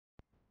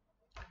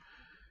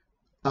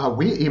Are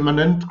we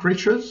immanent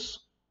creatures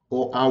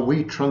or are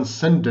we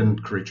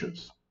transcendent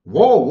creatures?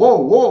 Whoa, whoa,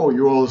 whoa,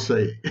 you all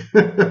say.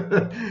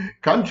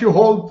 Can't you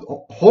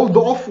hold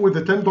off with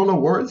the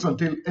 $10 words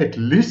until at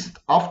least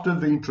after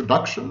the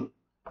introduction?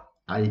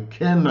 I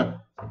can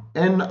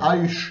and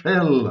I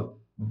shall.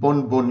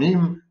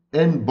 Bonbonim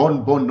and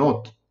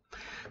bonbonot.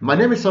 My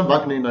name is Sam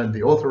Wagner and I'm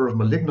the author of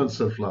Malignant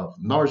Self-Love,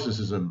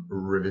 Narcissism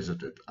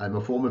Revisited. I'm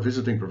a former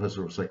visiting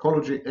professor of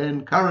psychology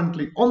and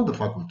currently on the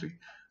faculty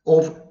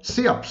of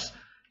CIAPS,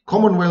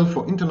 Commonwealth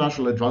for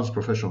International Advanced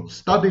Professional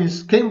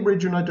Studies,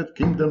 Cambridge, United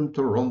Kingdom,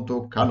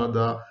 Toronto,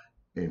 Canada,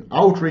 an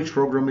outreach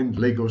program in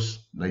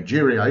Lagos,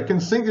 Nigeria. I can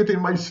sing it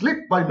in my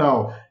sleep by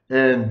now.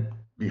 And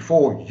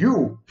before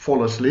you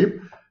fall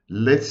asleep,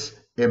 let's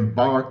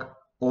embark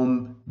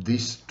on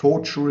this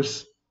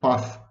tortuous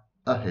path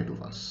ahead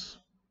of us.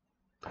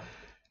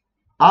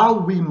 Are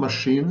we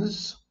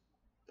machines?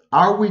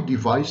 Are we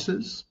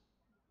devices?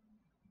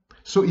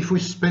 So if we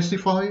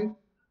specify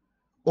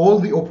all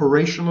the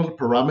operational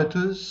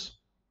parameters,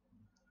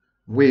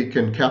 we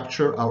can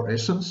capture our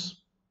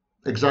essence,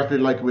 exactly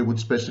like we would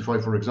specify,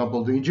 for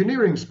example, the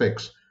engineering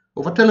specs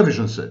of a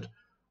television set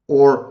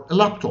or a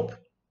laptop.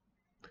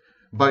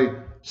 By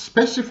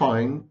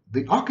specifying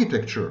the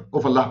architecture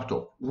of a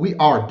laptop, we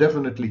are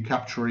definitely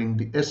capturing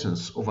the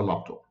essence of a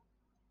laptop.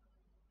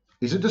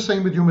 Is it the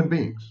same with human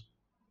beings?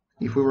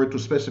 If we were to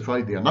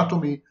specify the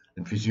anatomy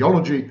and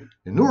physiology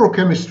and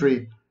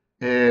neurochemistry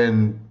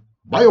and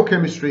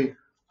biochemistry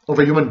of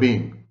a human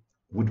being,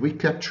 would we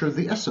capture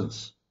the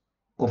essence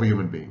of a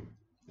human being?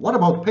 What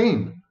about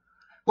pain?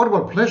 What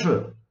about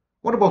pleasure?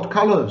 What about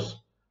colors?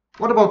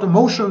 What about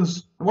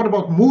emotions? What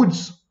about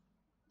moods?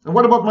 And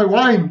what about my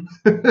wine?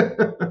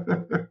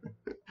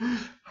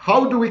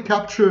 How do we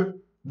capture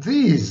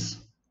these?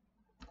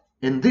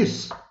 And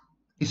this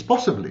is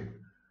possibly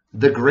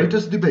the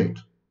greatest debate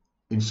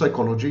in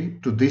psychology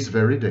to this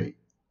very day.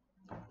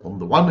 On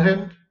the one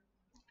hand,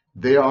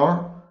 there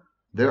are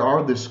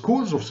the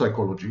schools of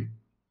psychology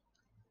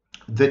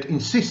that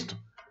insist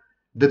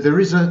that there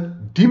is a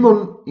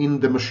demon in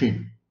the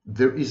machine.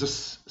 There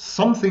is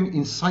something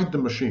inside the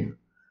machine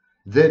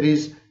that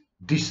is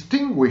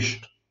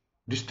distinguishable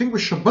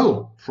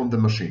from the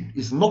machine,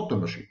 is not the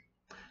machine.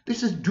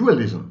 This is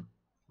dualism,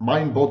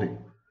 mind-body.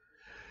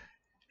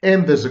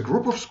 And there's a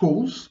group of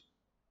schools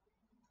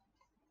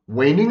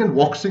waning and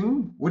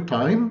waxing with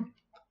time,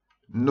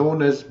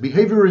 known as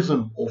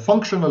behaviorism or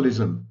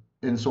functionalism,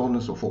 and so on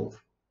and so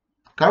forth.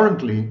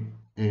 Currently,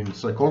 in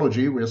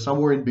psychology, we are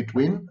somewhere in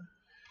between,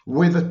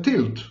 with a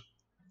tilt,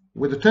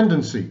 with a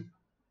tendency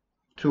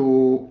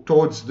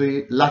towards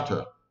the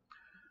latter,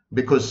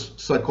 because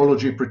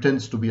psychology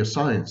pretends to be a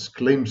science,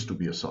 claims to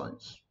be a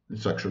science.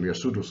 It's actually a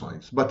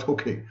pseudoscience, but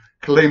okay,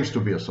 claims to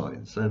be a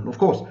science. And of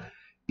course,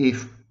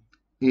 if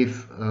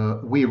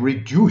we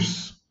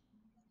reduce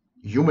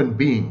human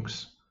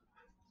beings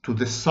to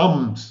the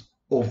sums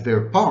of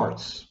their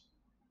parts,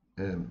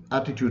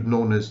 attitude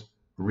known as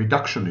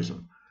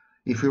reductionism.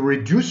 If we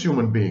reduce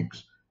human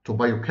beings to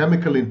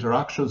biochemical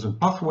interactions and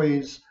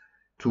pathways,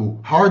 to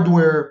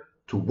hardware,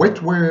 to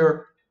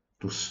wetware,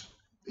 to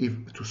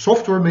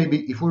software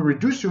maybe, if we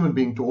reduce human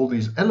being to all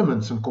these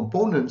elements and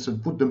components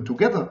and put them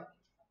together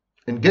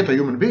and get a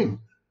human being,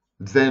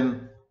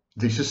 then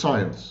this is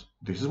science.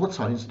 This is what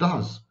science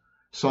does.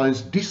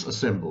 Science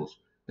disassembles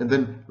and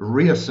then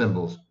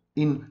reassembles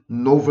in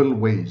novel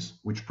ways,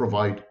 which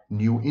provide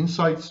new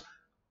insights,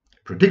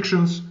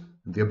 predictions,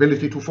 and the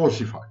ability to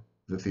falsify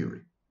the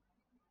theory.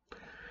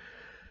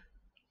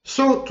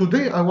 So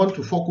today I want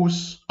to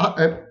focus,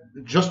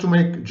 just to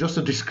make just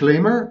a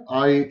disclaimer,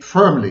 I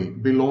firmly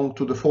belong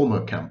to the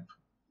former camp.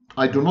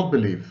 I do not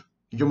believe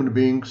human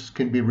beings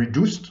can be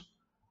reduced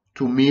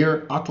to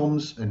mere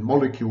atoms and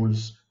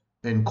molecules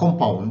and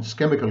compounds,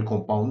 chemical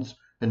compounds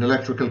and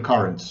electrical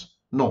currents.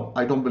 No,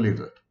 I don't believe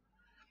that.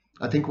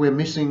 I think we're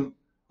missing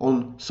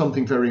on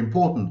something very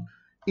important.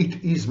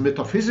 It is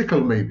metaphysical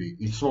maybe,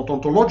 it's not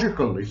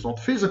ontological, it's not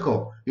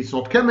physical, it's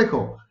not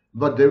chemical,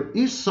 but there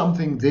is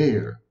something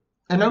there.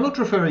 And I'm not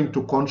referring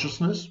to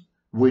consciousness,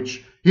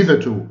 which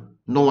hitherto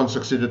no one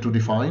succeeded to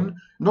define,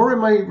 nor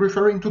am I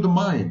referring to the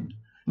mind,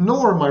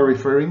 nor am I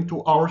referring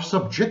to our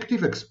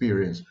subjective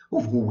experience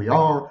of who we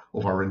are,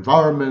 of our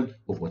environment,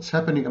 of what's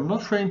happening. I'm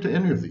not referring to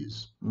any of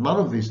these. None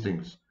of these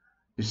things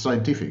is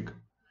scientific.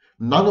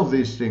 None of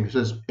these things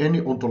has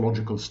any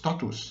ontological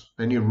status,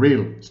 any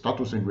real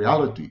status in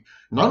reality.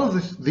 None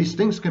of these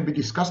things can be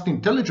discussed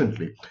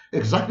intelligently,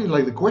 exactly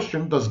like the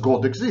question, does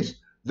God exist?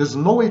 There's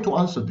no way to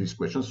answer this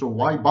question, so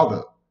why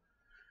bother?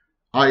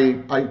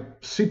 I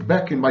sit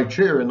back in my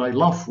chair and I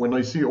laugh when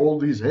I see all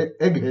these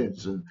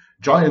eggheads and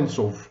giants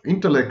of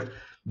intellect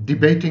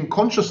debating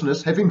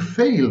consciousness, having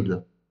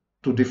failed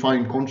to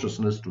define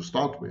consciousness to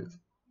start with.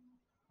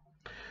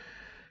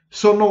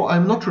 So no,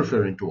 I'm not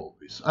referring to all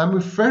this. I'm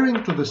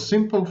referring to the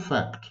simple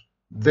fact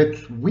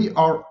that we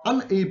are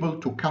unable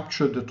to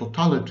capture the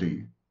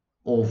totality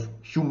of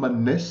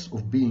humanness,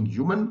 of being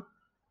human,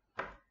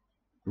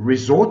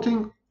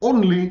 resorting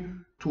only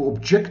to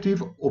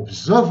objective,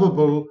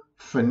 observable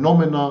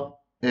phenomena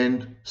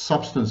and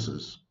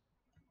substances.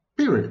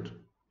 Period.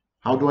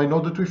 How do I know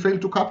that we fail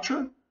to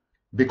capture?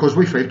 Because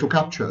we fail to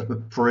capture,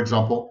 for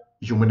example,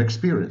 human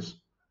experience.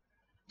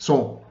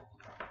 So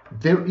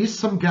there is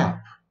some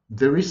gap,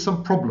 there is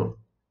some problem.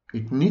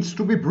 It needs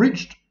to be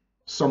bridged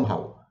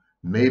somehow.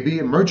 Maybe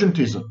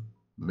emergentism,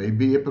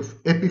 maybe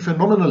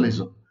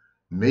epiphenomenalism,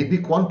 maybe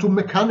quantum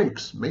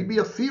mechanics, maybe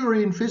a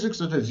theory in physics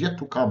that has yet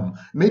to come.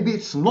 Maybe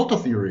it's not a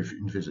theory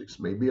in physics,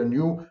 maybe a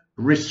new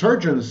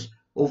resurgence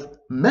of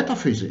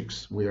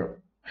metaphysics. We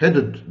are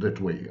headed that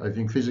way. I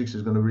think physics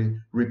is going to be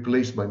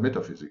replaced by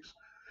metaphysics.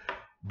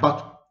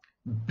 But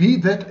be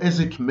that as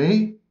it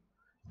may,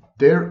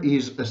 there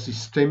is a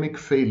systemic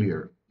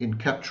failure in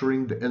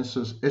capturing the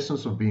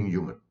essence of being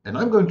human. And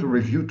I'm going to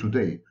review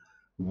today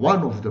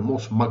one of the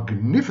most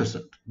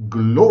magnificent,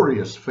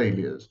 glorious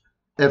failures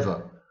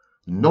ever,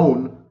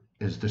 known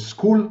as the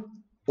School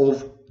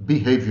of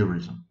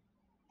Behaviorism.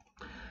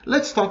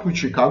 Let's start with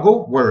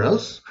Chicago. Where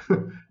else?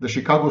 The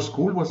Chicago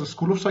School was a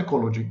school of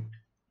psychology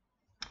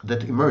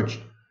that emerged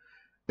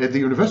at the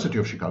University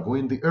of Chicago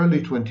in the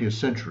early 20th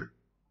century.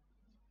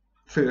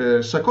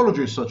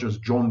 Psychologists such as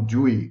John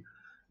Dewey,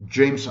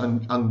 James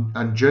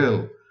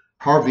Angell,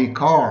 Harvey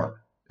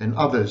Carr, and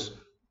others,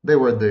 they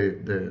were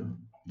the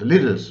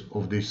leaders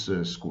of this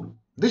school.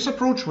 This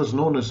approach was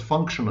known as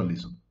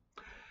functionalism,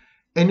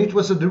 and it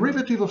was a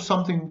derivative of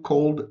something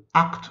called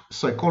act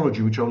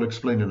psychology, which I'll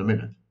explain in a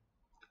minute.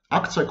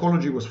 Act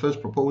psychology was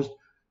first proposed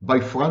by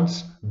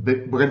Franz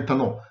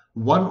Brentano,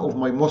 one of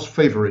my most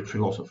favorite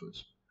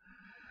philosophers.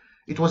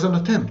 It was an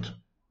attempt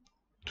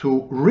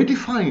to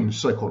redefine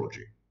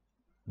psychology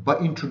by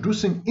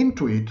introducing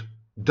into it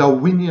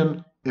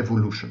Darwinian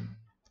evolution.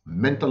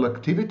 Mental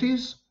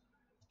activities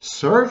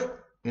serve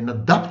an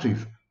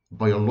adaptive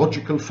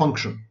biological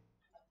function,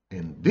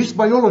 and this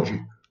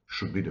biology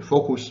should be the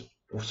focus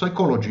of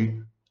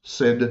psychology,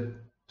 said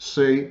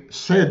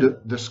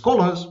the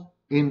scholars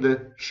in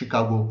the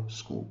Chicago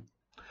School.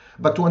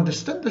 But to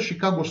understand the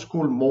Chicago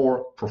School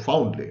more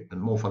profoundly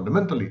and more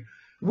fundamentally,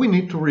 we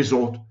need to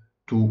resort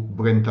to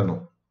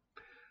Brentano.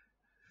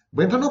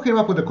 Brentano came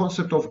up with the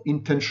concept of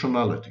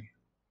intentionality.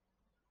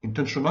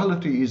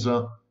 Intentionality is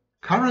a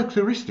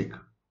characteristic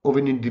of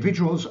an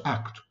individual's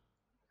act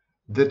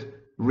that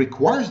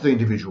requires the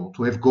individual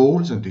to have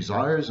goals and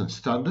desires and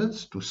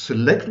standards, to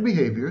select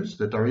behaviors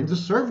that are in the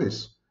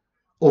service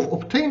of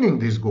obtaining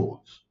these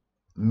goals,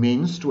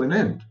 means to an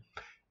end,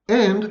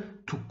 and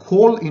to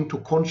call into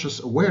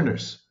conscious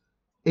awareness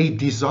a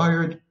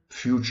desired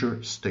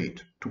future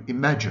state, to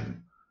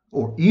imagine,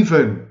 or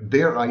even,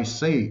 dare I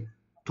say,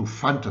 to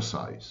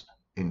fantasize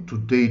and to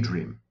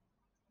daydream.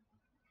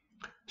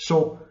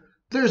 So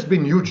there's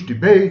been huge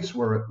debates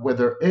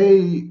whether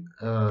A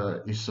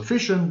is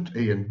sufficient,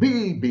 A and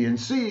B and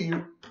C,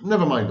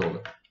 never mind all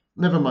that.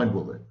 Never mind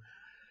all that.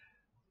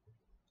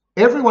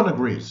 Everyone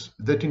agrees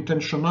that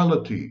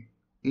intentionality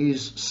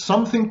is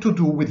something to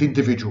do with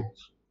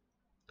individuals,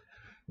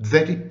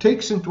 that it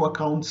takes into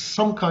account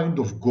some kind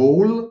of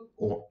goal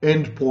or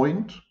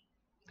endpoint,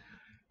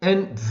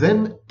 and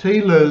then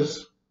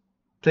tailors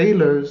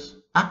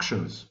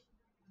actions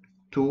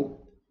to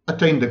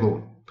attain the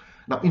goal.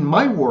 Now, in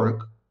my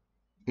work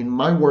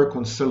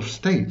on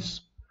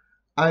self-states,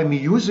 I'm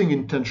using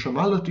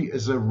intentionality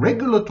as a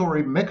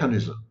regulatory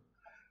mechanism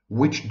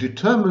which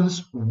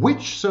determines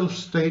which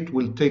self-state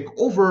will take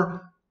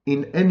over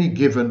in any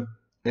given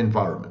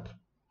environment.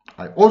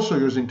 I also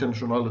use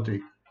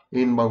intentionality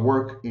in my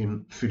work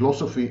in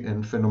philosophy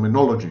and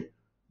phenomenology,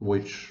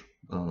 which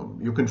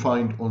you can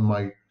find on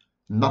my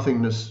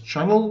Nothingness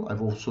channel.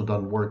 I've also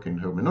done work in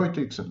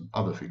hermeneutics and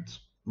other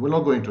fields. We'll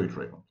not go into it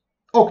right now.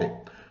 Okay,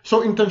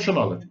 so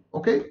intentionality,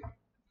 okay?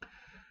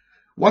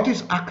 What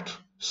is act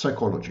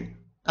psychology?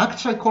 Act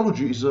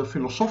psychology is a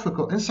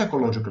philosophical and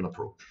psychological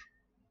approach.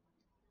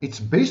 It's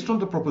based on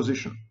the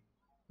proposition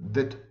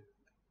that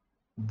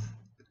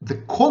the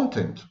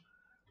content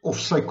of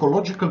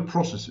psychological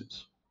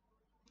processes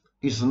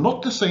is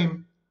not the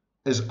same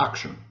as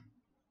action.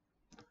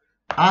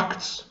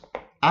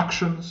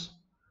 Actions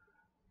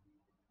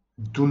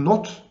do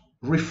not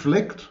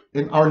reflect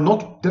and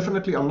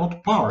definitely are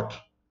not part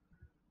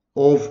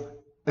of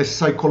a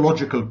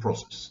psychological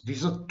process.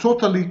 These are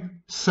totally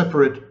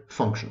separate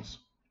functions.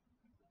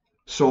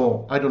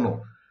 So, I don't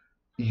know,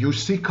 you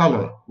see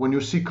color. When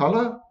you see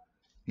color,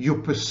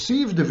 you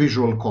perceive the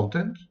visual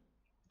content,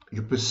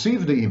 you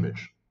perceive the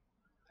image,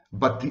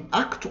 but the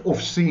act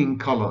of seeing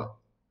color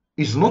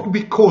is not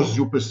because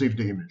you perceive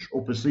the image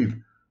or perceive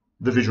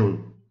the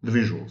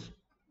visuals.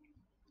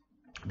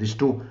 These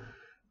two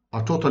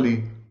are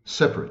totally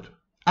separate.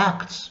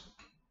 Acts,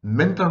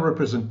 mental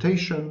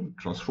representation,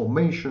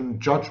 transformation,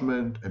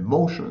 judgment,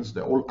 emotions,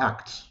 they're all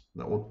acts.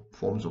 They're all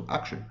forms of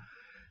action.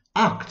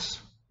 Acts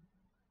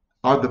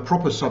are the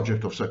proper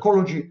subject of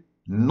psychology,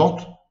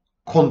 not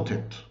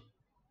content.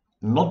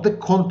 Not the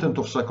content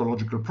of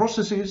psychological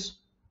processes,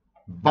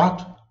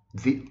 but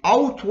the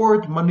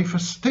outward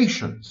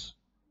manifestations.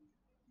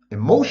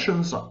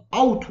 Emotions are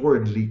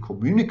outwardly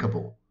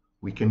communicable.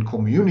 We can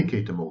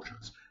communicate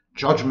emotions.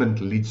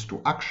 Judgment leads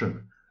to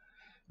action.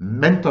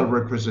 mental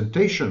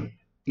representation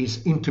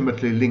is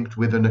intimately linked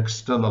with an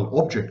external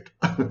object.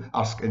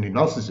 Ask any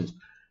narcissist.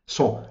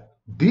 So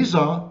these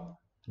are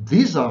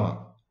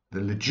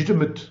the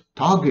legitimate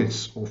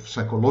targets of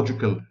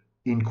psychological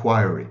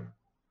inquiry.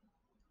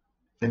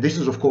 And this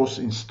is, of course,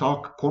 in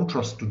stark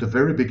contrast to the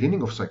very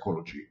beginning of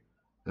psychology.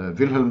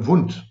 Wilhelm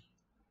Wundt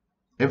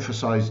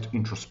emphasized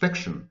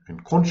introspection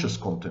and conscious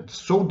content.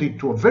 So did,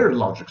 to a very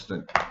large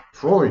extent,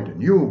 Freud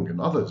and Jung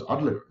and others,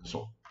 Adler and so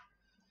on.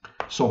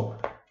 So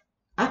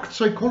act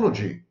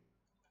psychology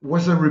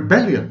was a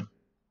rebellion,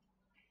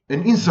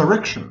 an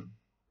insurrection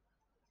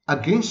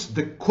against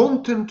the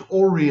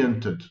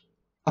content-oriented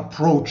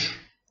approach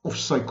of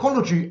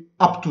psychology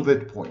up to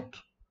that point.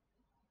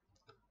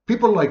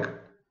 People like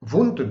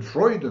Wundt and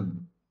Freud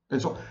and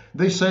so on,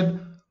 they said,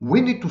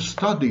 we need to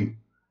study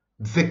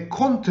the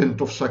content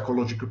of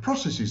psychological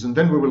processes, and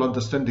then we will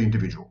understand the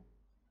individual.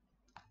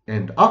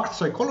 And act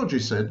psychology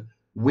said,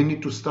 we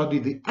need to study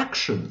the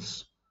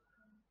actions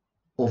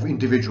of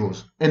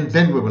individuals, and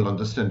then we will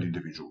understand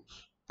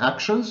individuals.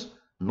 Actions,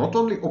 not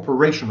only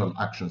operational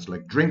actions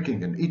like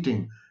drinking and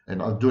eating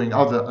and doing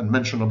other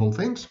unmentionable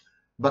things,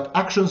 but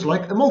actions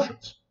like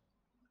emotions.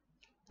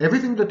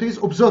 Everything that is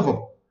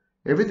observable,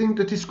 everything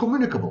that is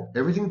communicable,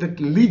 everything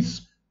that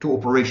leads to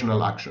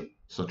operational action,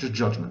 such as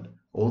judgment.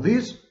 All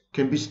these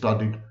can be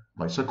studied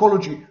by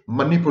psychology,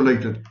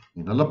 manipulated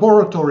in a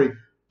laboratory,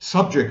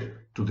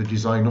 subject to the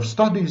design of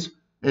studies,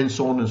 and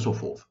so on and so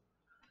forth.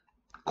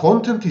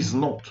 Content is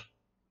not.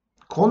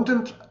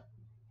 Content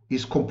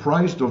is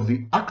comprised of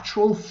the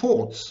actual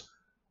thoughts,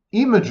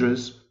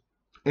 images,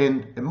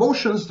 and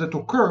emotions that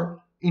occur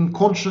in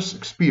conscious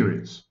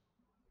experience.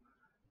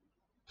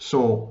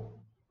 So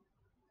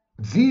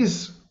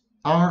these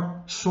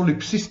are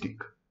solipsistic.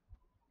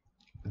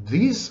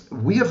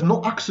 We have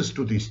no access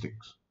to these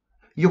things.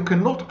 You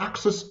cannot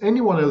access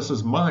anyone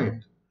else's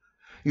mind.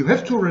 You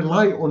have to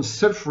rely on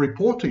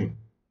self-reporting.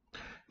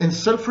 And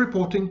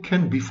self-reporting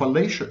can be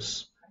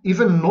fallacious,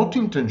 even not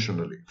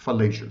intentionally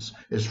fallacious,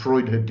 as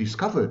Freud had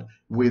discovered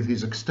with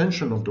his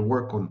extension of the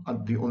work on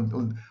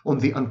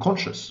the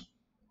unconscious.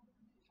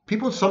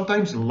 People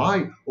sometimes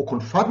lie or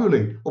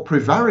confabulate or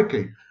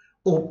prevaricate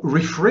or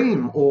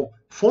reframe or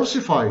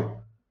falsify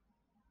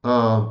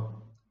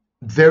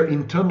their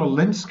internal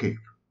landscape.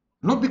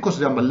 Not because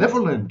they are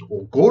malevolent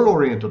or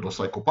goal-oriented or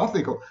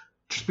psychopathic, or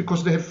just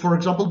because they have, for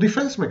example,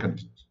 defense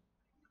mechanisms.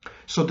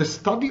 So the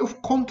study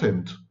of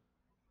content,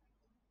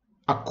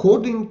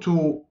 according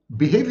to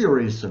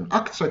behaviorism,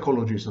 act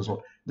psychologists and so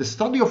on, the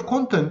study of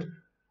content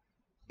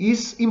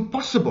is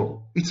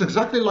impossible. It's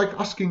exactly like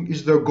asking,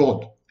 is there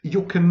God?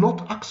 You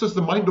cannot access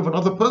the mind of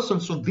another person,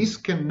 so this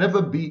can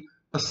never be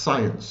a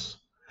science.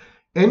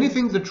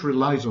 Anything that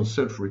relies on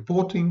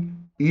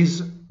self-reporting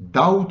is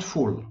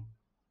doubtful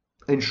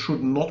and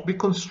should not be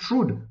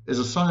construed as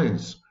a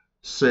science,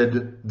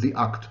 said the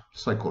act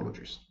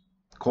psychologist.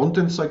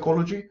 Content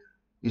psychology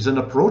is an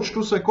approach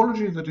to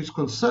psychology that is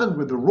concerned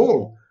with the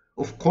role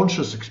of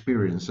conscious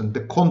experience and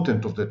the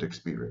content of that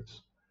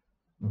experience.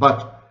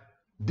 But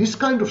this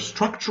kind of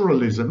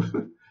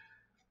structuralism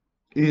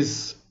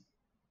is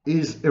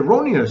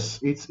erroneous.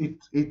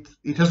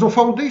 It has no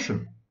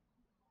foundation.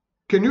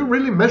 Can you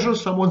really measure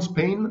someone's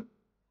pain?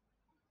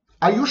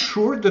 Are you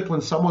sure that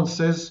when someone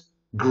says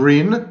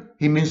grin,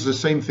 he means the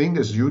same thing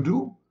as you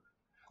do?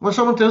 When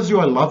someone tells you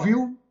I love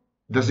you,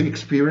 does he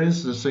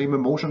experience the same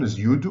emotion as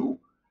you do?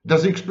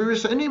 Does he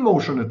experience any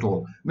emotion at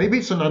all? Maybe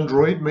it's an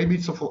android, maybe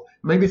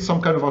it's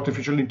some kind of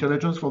artificial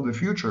intelligence from the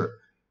future.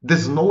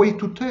 There's no way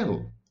to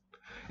tell.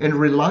 And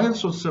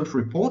reliance on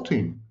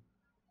self-reporting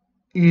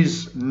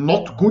is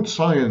not good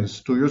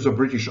science, to use a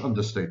British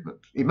understatement.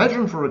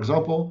 Imagine, for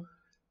example,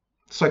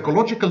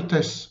 psychological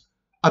tests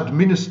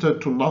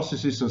administered to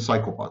narcissists and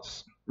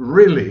psychopaths.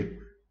 Really?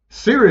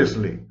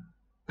 Seriously?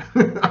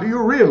 Are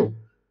you real?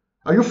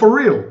 Are you for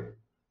real?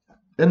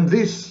 And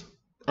this,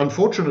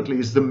 unfortunately,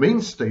 is the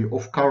mainstay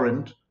of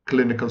current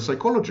clinical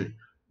psychology.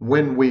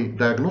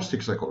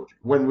 Diagnostic psychology,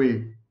 when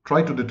we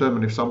try to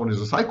determine if someone is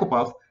a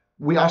psychopath,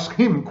 we ask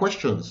him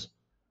questions.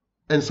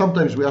 And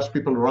sometimes we ask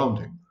people around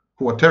him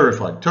who are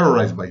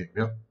terrorized by him.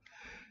 Yeah?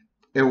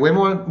 And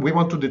when we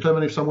want to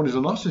determine if someone is a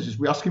narcissist,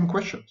 we ask him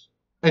questions.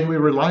 And we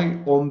rely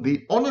on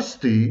the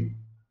honesty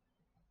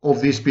of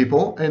these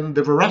people and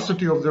the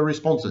veracity of their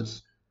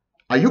responses.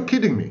 Are you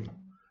kidding me?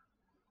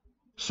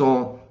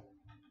 So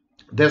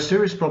there are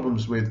serious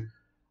problems with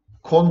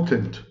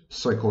content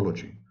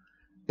psychology.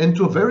 And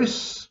to a very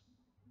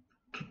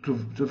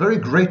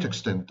great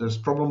extent, there's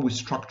a problem with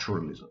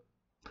structuralism.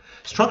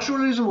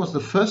 Structuralism was the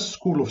first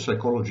school of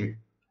psychology.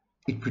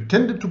 It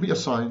pretended to be a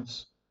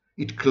science.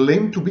 It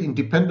claimed to be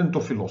independent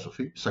of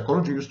philosophy.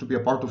 Psychology used to be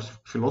a part of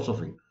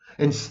philosophy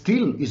and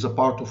still is a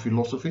part of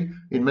philosophy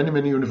in many,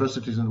 many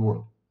universities in the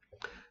world.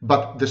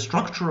 But the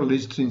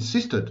structuralists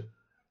insisted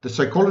that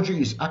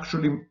psychology is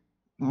actually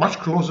much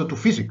closer to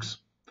physics.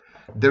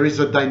 There is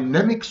a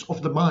dynamics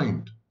of the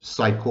mind,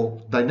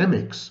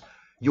 psychodynamics.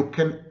 You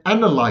can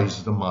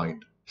analyze the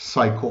mind,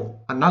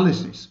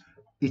 psychoanalysis.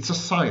 It's a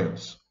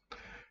science.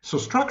 So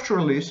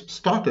structuralists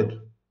started,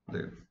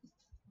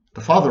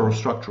 the father of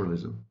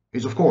structuralism,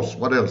 is of course,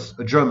 what else?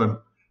 A German,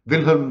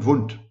 Wilhelm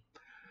Wundt.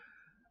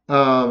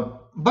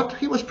 But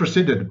he was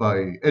preceded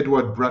by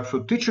Edward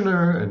Bradford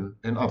Titchener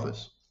and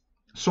others.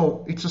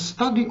 So it's a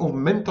study of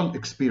mental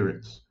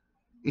experience.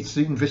 It's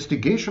the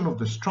investigation of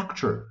the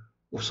structure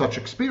of such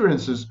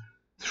experiences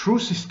through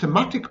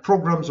systematic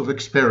programs of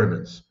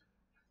experiments.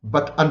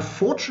 But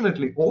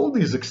unfortunately, all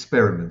these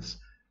experiments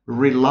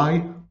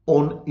rely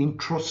on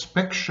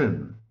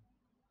introspection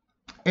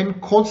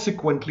and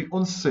consequently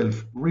on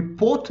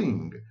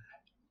self-reporting.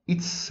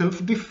 It's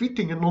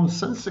self-defeating and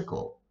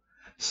nonsensical.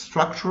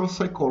 Structural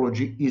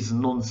psychology is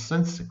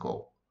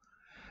nonsensical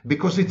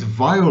because it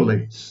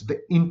violates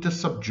the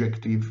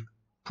intersubjective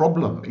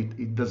problem.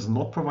 It does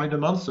not provide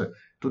an answer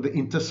to the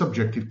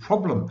intersubjective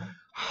problem.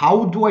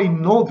 How do I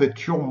know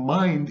that your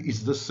mind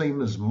is the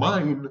same as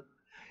mine?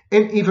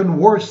 And even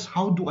worse,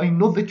 how do I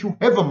know that you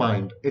have a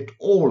mind at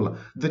all,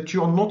 that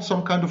you're not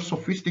some kind of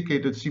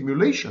sophisticated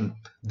simulation,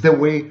 the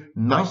way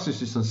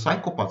narcissists and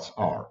psychopaths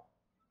are?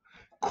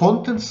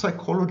 Content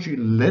psychology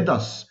led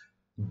us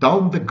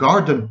down the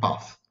garden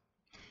path,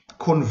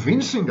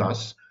 convincing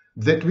us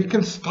that we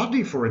can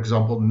study, for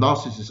example,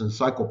 narcissists and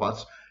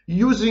psychopaths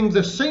using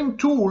the same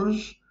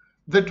tools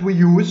that we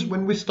use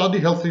when we study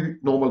healthy,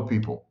 normal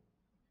people.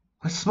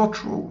 That's not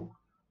true.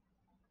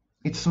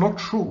 It's not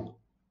true.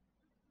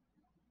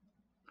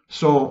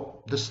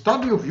 So the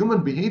study of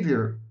human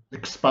behavior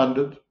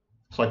expanded,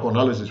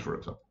 psychoanalysis, for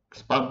example,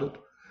 expanded,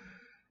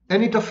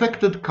 and it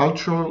affected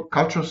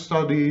culture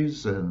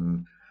studies.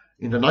 And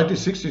in the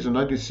 1960s and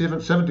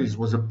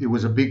 1970s, it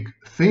was a big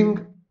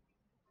thing.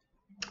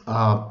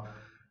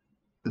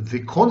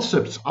 The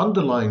concepts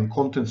underlying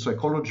content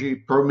psychology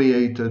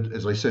permeated,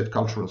 as I said,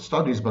 cultural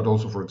studies, but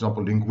also, for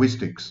example,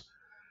 linguistics.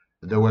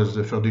 There was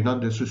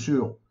Ferdinand de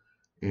Saussure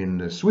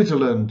in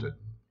Switzerland,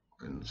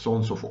 and so on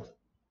and so forth.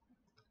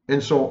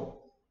 And so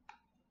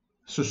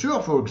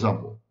Saussure, for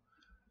example,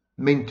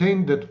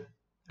 maintained that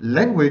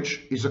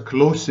language is a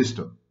closed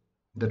system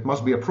that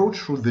must be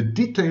approached through the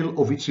detail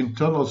of its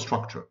internal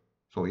structure.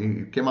 So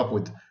he came up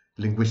with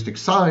linguistic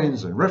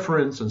signs and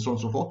reference and so on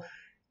and so forth.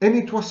 And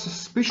it was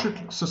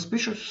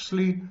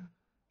suspiciously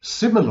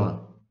similar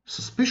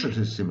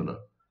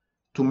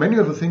to many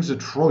of the things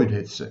that Freud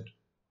had said.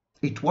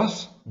 It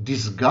was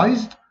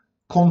disguised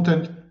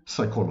content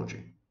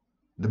psychology.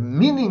 The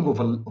meaning of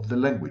the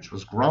language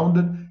was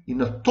grounded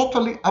in a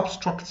totally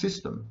abstract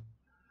system,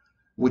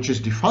 which is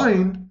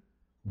defined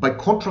by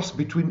contrast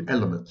between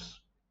elements.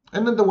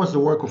 And then there was the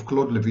work of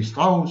Claude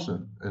Lévi-Strauss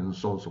and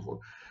so on and so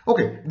forth.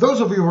 Okay, those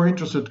of you who are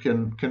interested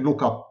can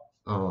look up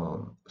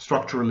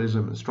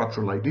structuralism and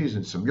structural ideas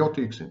in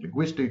semiotics, in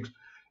linguistics,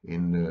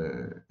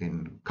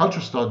 in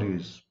culture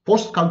studies,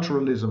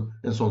 post-culturalism,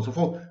 and so on and so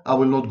forth. I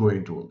will not go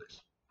into all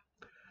this.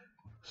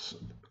 So,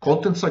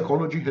 content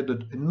psychology had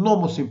an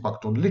enormous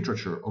impact on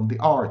literature, on the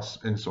arts,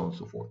 and so on and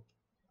so forth.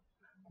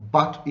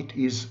 But it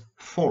is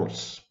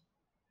false.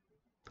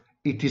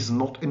 It is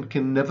not and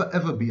can never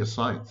ever be a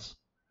science.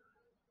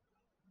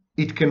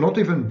 It cannot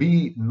even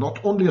be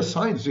not only a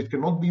science, it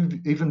cannot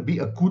even be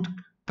a good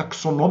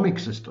taxonomic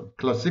system,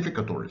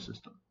 classificatory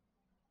system.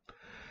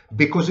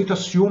 Because it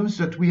assumes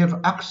that we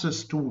have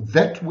access to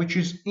that which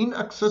is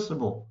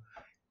inaccessible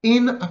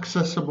in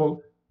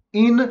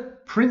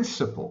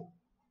principle.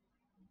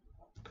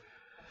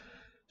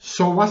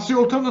 So what's the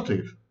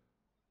alternative?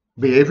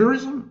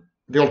 Behaviorism?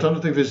 The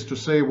alternative is to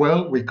say,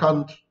 well, we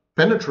can't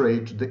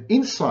penetrate the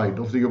inside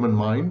of the human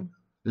mind.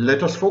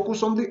 Let us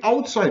focus on the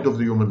outside of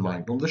the human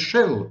mind, on the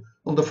shell,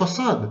 on the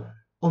facade,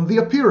 on the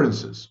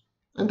appearances.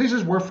 And this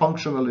is where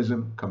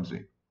functionalism comes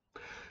in.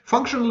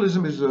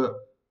 Functionalism is a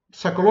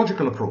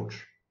psychological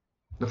approach.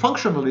 The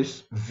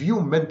functionalists view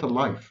mental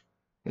life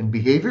and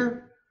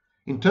behavior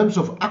in terms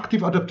of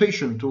active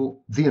adaptation to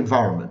the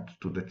environment,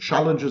 to the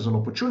challenges and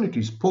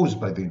opportunities posed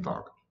by the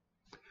environment.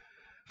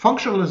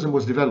 Functionalism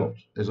was developed,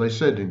 as I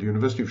said, in the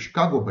University of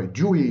Chicago by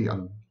Dewey,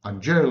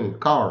 Angell,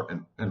 Carr,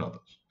 and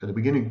others at the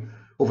beginning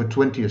of the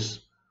 20th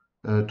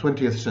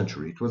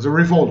century. It was a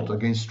revolt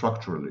against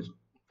structuralism.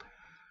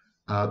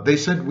 They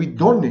said we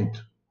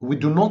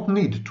do not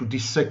need to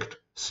dissect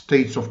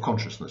states of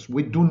consciousness.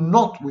 We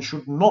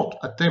should not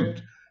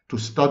attempt to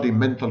study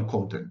mental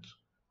content.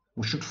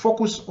 We should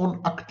focus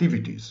on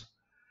activities.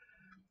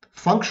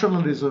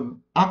 Functionalism,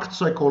 act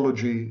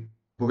psychology,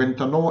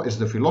 Brentano as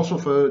the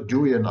philosopher,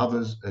 Dewey and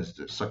others as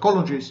the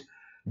psychologists,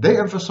 they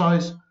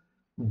emphasize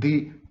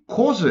the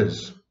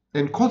causes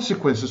and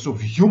consequences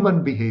of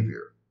human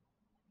behavior.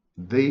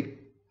 They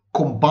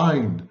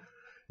combined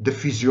the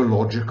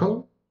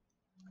physiological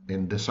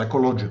and the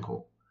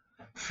psychological.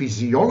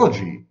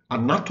 Physiology,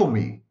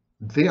 anatomy,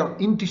 they are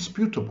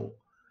indisputable.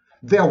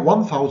 They are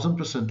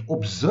 1000%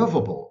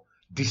 observable,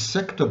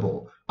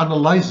 dissectable,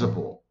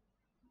 analyzable.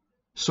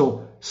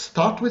 So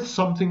start with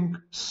something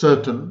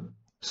certain,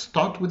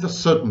 start with a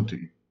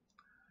certainty,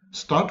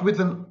 start with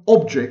an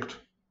object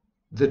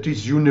that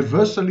is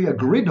universally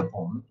agreed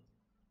upon,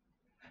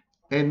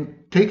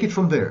 and take it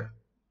from there.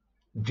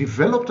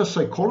 Develop a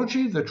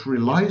psychology that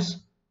relies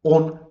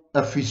on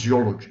a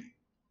physiology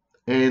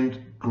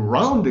and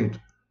ground it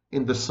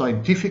in the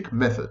scientific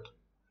method,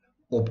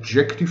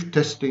 objective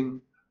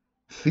testing,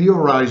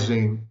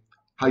 theorizing,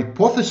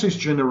 hypothesis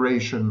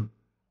generation,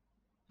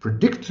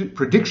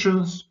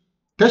 predictions,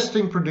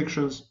 testing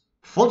predictions,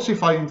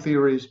 falsifying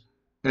theories,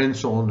 and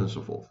so on and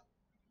so forth.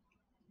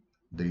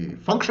 The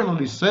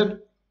functionalist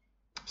said,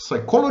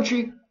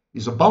 psychology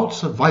is about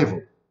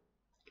survival.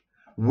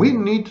 We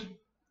need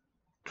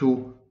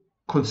to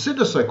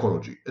consider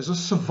psychology as a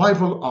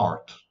survival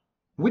art.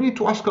 We need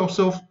to ask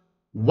ourselves,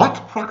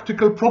 what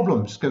practical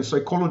problems can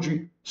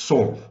psychology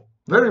solve?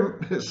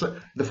 The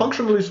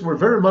functionalists were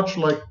very much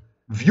like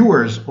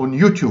viewers on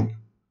YouTube,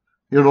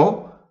 you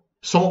know.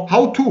 So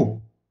how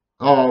to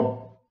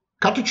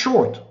cut it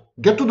short,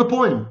 get to the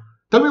point,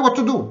 tell me what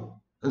to do,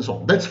 and so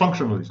on. That's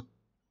functionalism,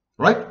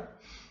 right?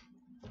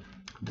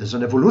 There's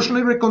an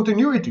evolutionary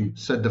continuity,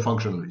 said the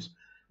functionalists,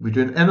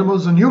 between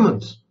animals and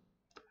humans.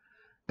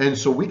 And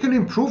so we can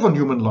improve on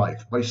human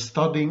life by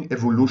studying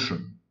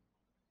evolution,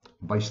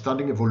 by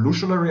studying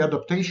evolutionary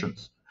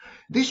adaptations.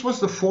 This was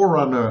the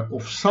forerunner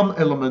of some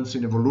elements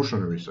in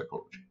evolutionary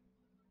psychology.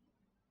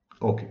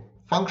 Okay,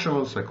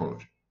 functional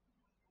psychology.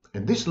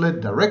 And this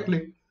led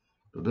directly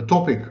to the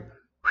topic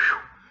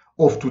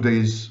of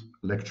today's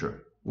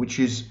lecture, which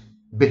is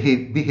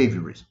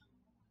behaviorism.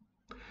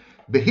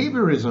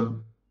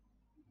 Behaviorism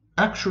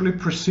actually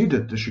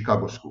preceded the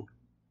Chicago School.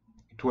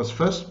 It was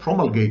first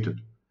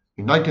promulgated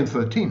in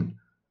 1913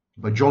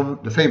 by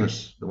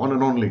the one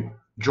and only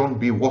John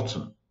B.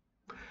 Watson.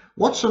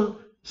 Watson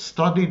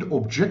studied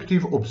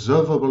objective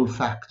observable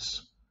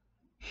facts.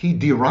 He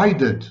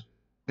derided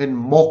and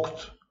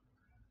mocked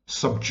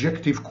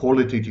subjective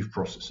qualitative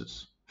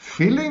processes.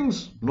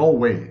 Feelings? No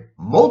way.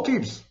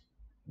 Motives?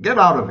 Get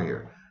out of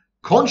here.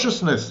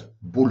 Consciousness?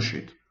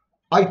 Bullshit.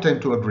 I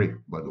tend to agree,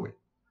 by the way.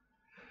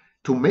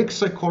 To make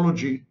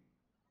psychology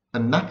a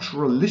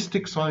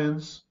naturalistic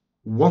science,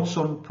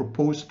 Watson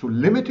proposed to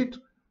limit it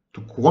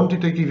to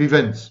quantitative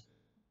events,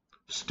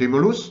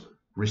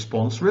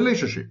 stimulus-response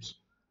relationships,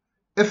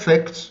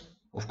 effects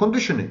of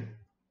conditioning,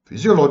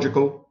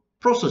 physiological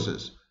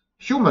processes,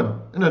 human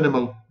and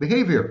animal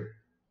behavior,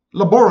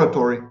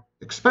 laboratory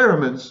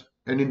experiments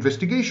and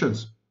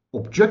investigations,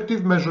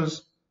 objective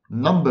measures,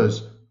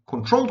 numbers,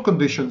 controlled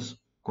conditions,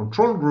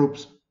 control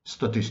groups,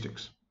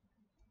 statistics.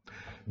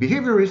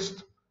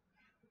 Behaviorists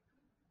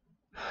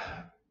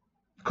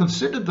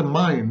considered the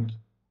mind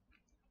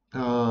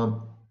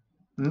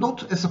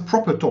not as a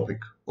proper topic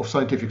of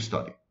scientific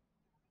study.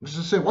 This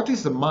is to say, what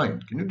is the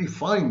mind? Can you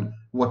define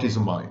what is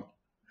a mind?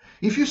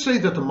 If you say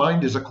that the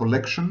mind is a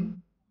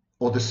collection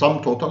or the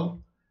sum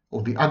total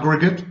or the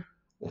aggregate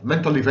of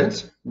mental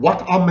events,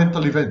 what are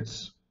mental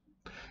events?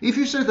 If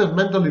you say that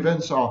mental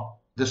events are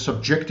the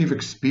subjective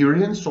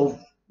experience of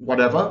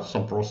whatever,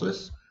 some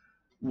process,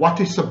 what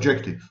is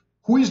subjective?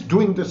 Who is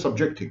doing the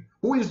subjective?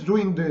 Who is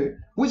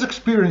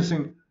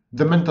experiencing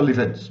the mental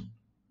events?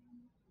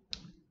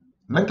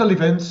 Mental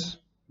events,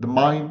 the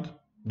mind,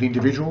 the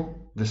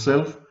individual, the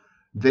self,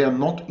 they are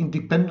not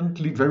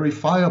independently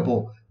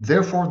verifiable.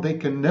 Therefore, they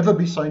can never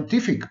be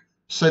scientific,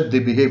 said the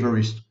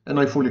behaviorist, and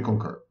I fully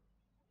concur.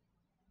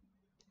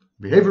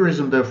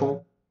 Behaviorism,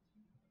 therefore,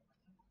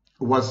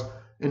 was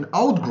an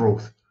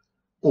outgrowth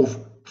of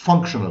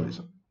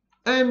functionalism.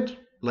 And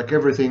like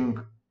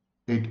everything,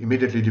 it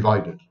immediately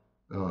divided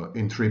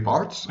in three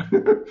parts.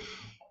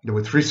 There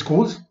were three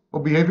schools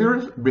of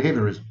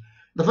behaviorism.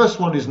 The first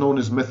one is known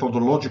as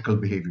methodological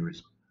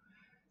behaviorism.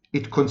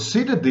 It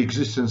considered the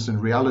existence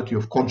and reality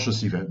of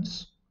conscious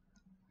events,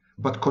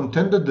 but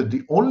contended that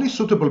the only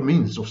suitable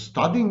means of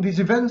studying these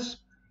events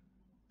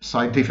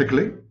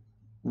scientifically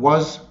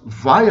was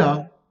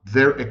via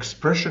their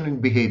expression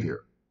in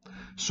behavior.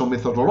 So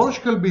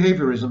methodological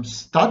behaviorism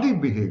studied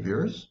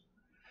behaviors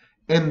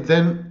and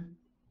then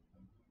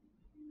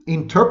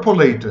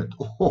interpolated,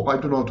 I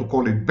don't know how to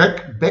call it,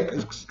 back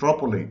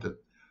extrapolated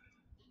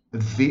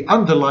the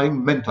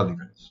underlying mental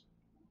events.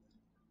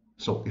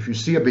 So if you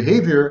see a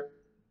behavior,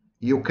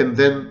 you can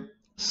then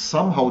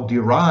somehow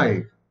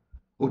derive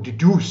or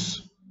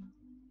deduce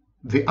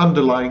the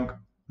underlying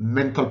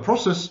mental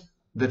process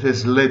that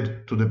has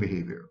led to the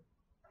behavior.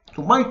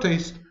 To my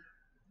taste,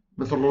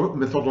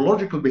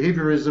 methodological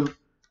behaviorism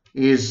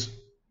is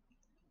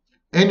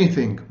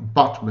anything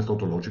but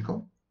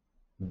methodological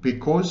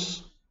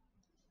because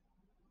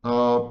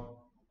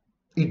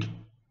it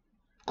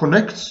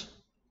connects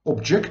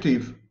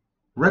objective,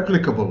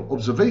 replicable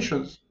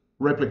observations,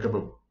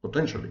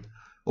 potentially,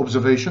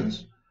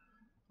 observations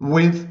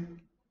with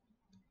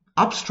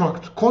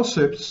abstract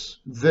concepts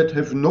that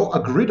have no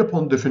agreed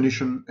upon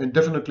definition and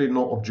definitely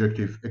no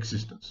objective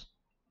existence.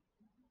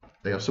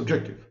 They are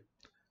subjective.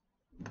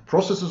 The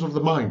processes of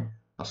the mind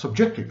are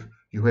subjective.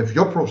 You have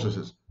your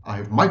processes, I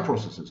have my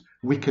processes.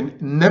 We can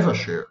never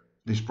share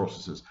these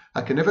processes.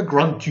 I can never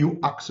grant you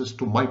access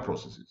to my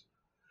processes.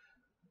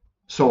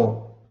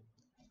 So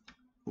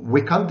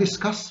we can't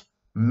discuss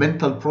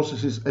mental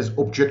processes as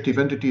objective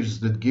entities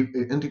that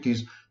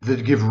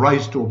give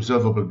rise to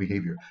observable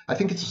behavior. I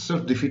think it's a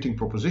self-defeating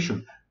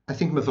proposition. I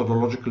think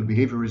methodological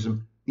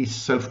behaviorism is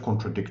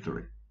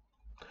self-contradictory.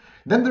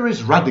 Then there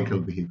is radical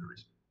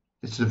behaviorism.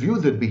 It's the view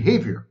that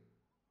behavior,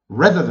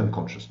 rather than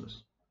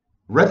consciousness,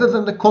 rather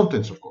than the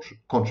contents of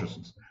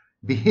consciousness,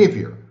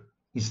 behavior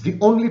is the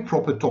only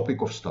proper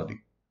topic of study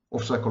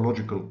of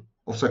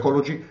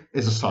psychology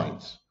as a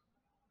science.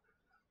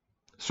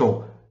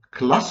 So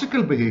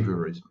classical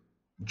behaviorism,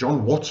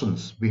 John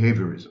Watson's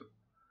behaviorism,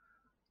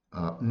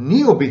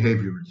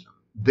 neo-behaviorism,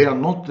 they are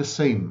not the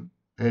same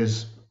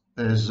as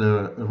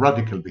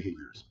radical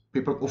behaviorism.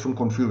 People often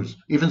confuse,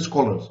 even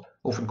scholars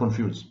often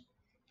confuse.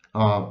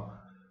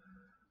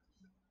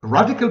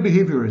 Radical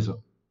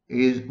behaviorism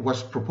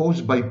was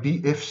proposed by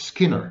B.F.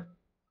 Skinner,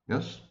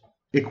 yes,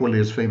 equally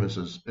as famous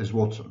as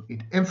Watson.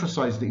 It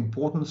emphasized the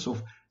importance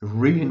of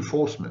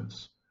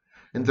reinforcements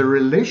and the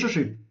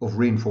relationship of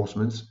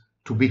reinforcements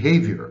to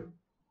behavior.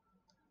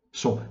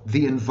 So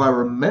the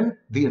environment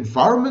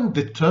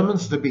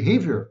determines the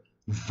behavior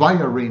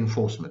via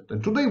reinforcement.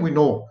 And today we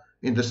know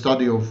in the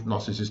study of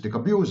narcissistic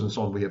abuse and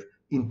so on, we have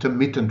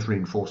intermittent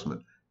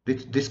reinforcement.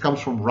 This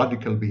comes from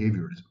radical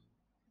behaviorism.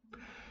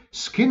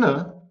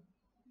 Skinner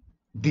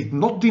did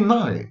not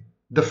deny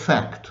the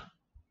fact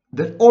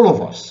that all of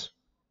us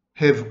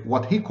have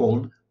what he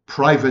called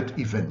private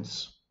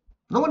events.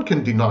 No one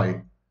can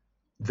deny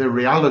the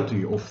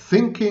reality of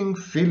thinking,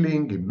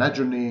 feeling,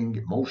 imagining,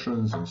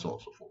 emotions, and so on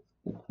and so forth.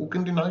 Who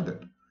can deny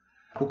that?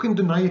 Who can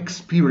deny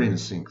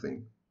experiencing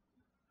things?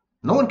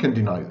 No one can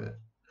deny that.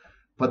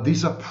 But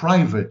these are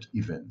private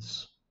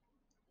events.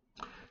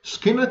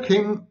 Skinner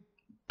came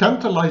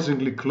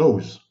tantalizingly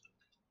close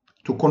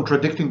to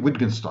contradicting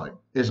Wittgenstein,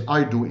 as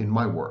I do in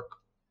my work.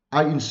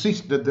 I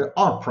insist that there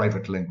are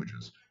private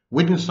languages.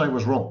 Wittgenstein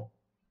was wrong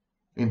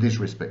in this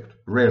respect,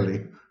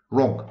 rarely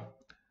wrong.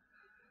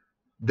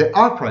 There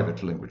are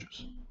private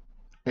languages,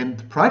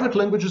 and private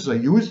languages are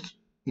used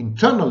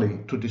internally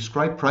to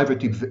describe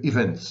private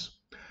events.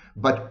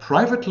 But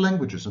private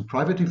languages and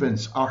private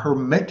events are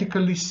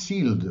hermetically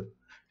sealed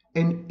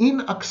and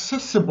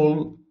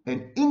inaccessible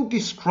and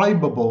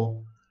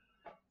indescribable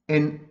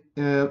and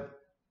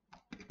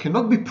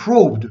cannot be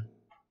probed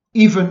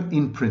even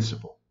in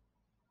principle.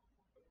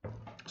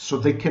 So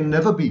they can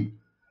never be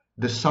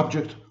the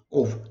subject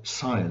of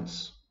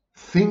science.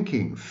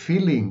 Thinking,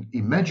 feeling,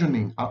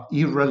 imagining are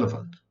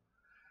irrelevant.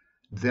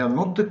 They are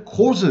not the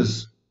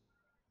causes.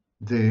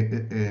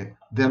 They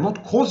are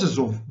not causes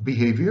of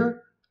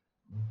behavior,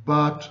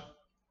 but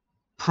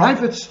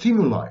private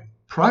stimuli,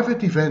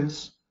 private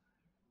events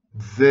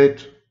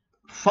that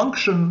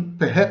function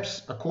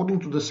perhaps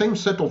according to the same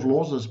set of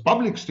laws as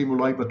public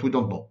stimuli, but we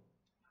don't know.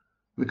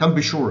 We can't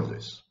be sure of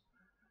this.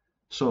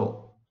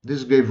 So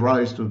this gave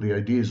rise to the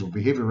ideas of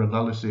behavior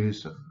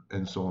analysis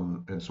and so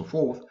on and so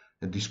forth,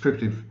 and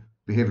descriptive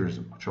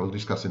behaviorism, which I'll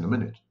discuss in a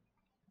minute.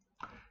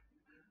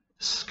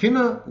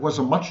 Skinner was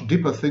a much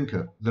deeper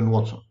thinker than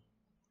Watson.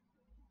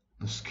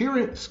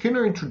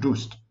 Skinner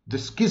introduced the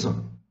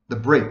schism, the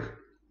break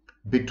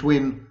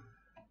between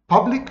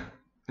public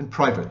and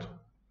private,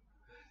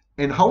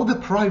 and how the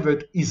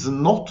private is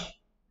not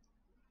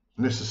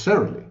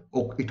necessarily,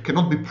 or it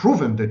cannot be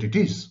proven that it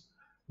is,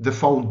 the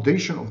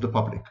foundation of the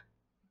public.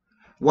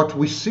 What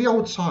we see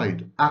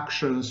outside,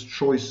 actions,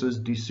 choices,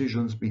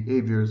 decisions,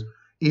 behaviors,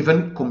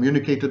 even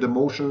communicated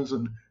emotions,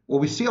 and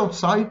what we see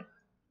outside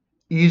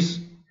is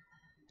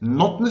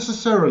not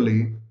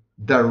necessarily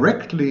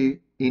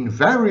directly,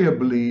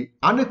 invariably,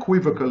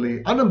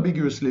 unequivocally,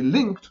 unambiguously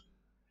linked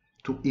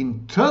to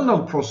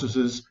internal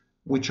processes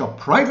which are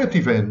private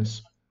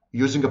events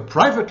using a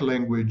private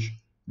language,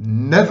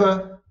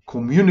 never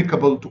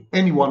communicable to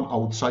anyone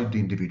outside the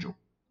individual.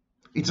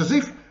 It's as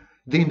if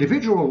the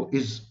individual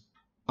is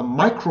a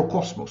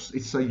microcosmos,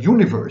 it's a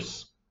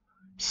universe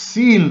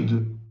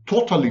sealed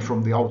totally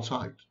from the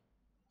outside.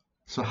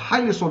 It's a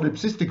highly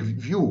solipsistic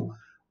view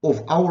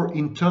of our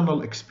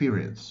internal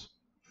experience.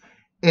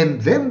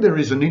 And then there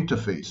is an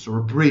interface or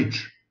a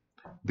bridge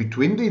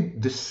between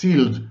the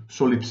sealed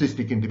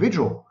solipsistic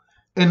individual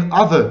and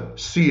other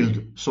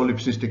sealed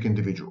solipsistic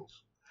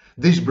individuals.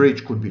 This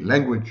bridge could be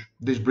language,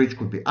 this bridge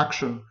could be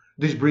action,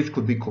 this bridge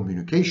could be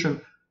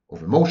communication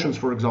of emotions,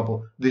 for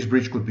example, this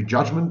bridge could be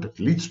judgment that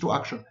leads to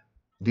action.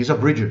 These are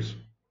bridges,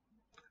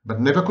 but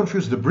never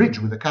confuse the bridge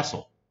with the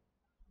castle.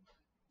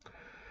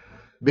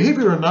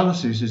 Behavior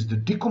analysis is the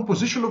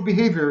decomposition of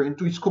behavior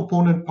into its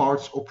component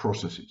parts or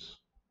processes.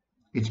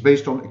 It's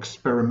based on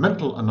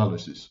experimental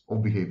analysis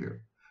of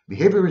behavior.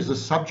 Behavior is the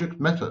subject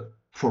matter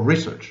for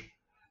research,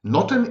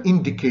 not an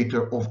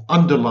indicator of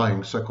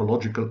underlying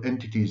psychological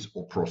entities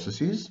or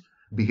processes.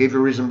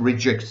 Behaviorism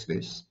rejects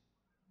this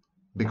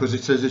because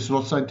it says it's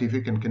not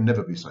scientific and can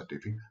never be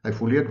scientific. I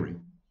fully agree.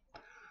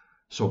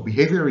 So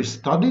behavior is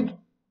studied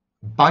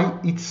by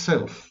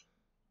itself.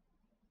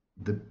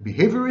 The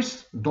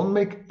behaviorists don't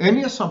make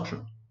any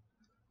assumptions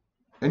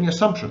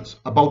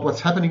about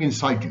what's happening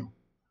inside you.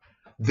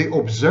 They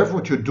observe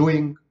what you're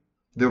doing.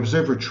 They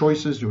observe your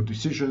choices, your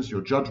decisions,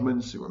 your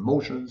judgments, your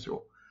emotions.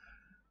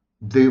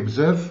 They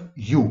observe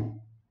you.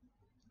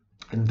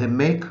 And they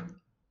make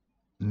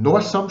no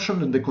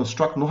assumption, and they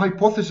construct no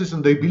hypothesis,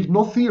 and they build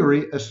no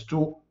theory as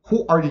to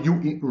who are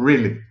you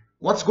really.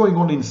 What's going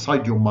on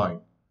inside your mind?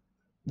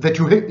 That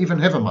you even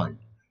have a mind.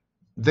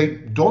 They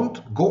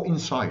don't go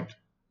inside.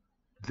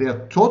 They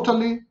are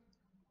totally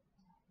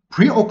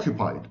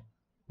preoccupied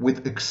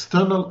with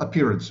external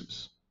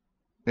appearances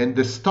and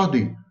the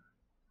study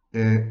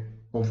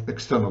of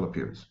external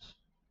appearances.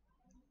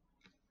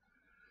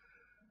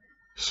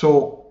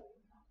 So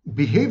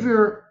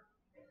behavior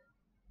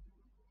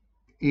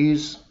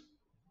is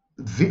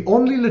the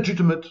only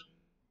legitimate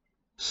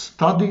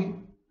study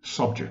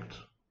subject,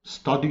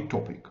 study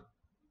topic.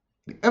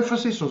 The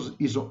emphasis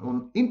is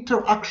on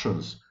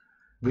interactions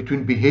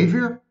between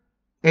behavior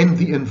and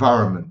the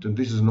environment, and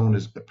this is known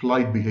as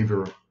applied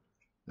behavior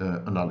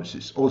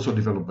analysis, also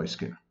developed by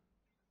Skinner.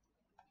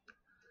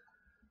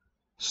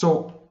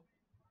 So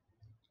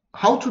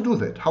how to do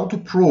that? How to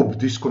probe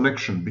this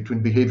connection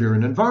between behavior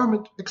and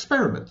environment?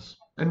 Experiments.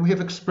 And we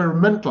have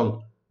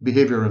experimental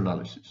behavior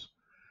analysis.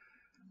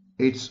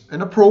 It's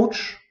an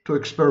approach to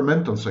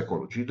experimental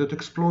psychology that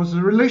explores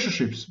the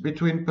relationships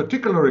between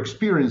particular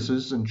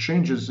experiences and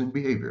changes in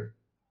behavior.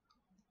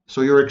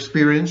 So your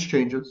experience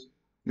changes,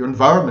 your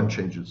environment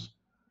changes.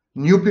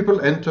 New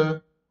people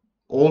enter,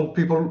 old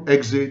people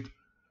exit.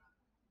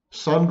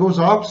 Sun goes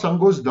up, sun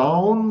goes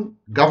down,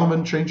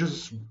 government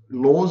changes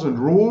laws and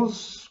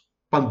rules,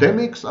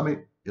 pandemics,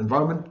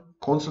 environment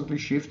constantly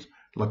shifts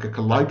like a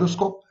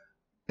kaleidoscope,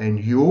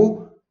 and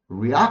you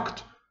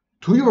react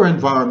to your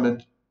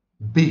environment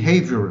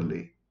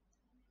behaviorally.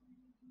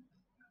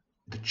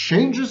 The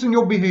changes in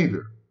your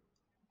behavior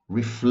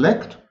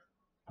reflect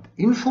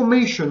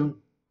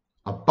information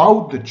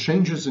about the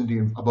changes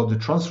about the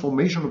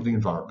transformation of the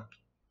environment.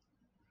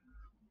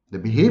 The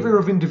behavior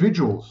of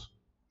individuals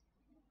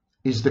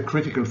is the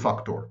critical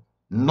factor,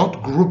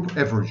 not group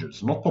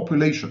averages, not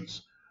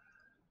populations.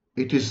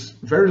 It is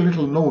very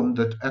little known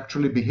that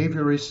actually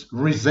behaviorists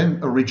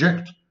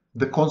reject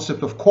the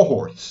concept of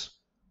cohorts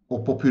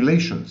or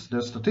populations.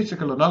 Their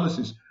statistical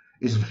analysis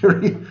is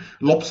very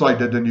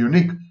lopsided and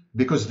unique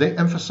because they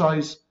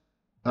emphasize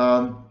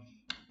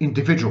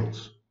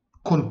individuals,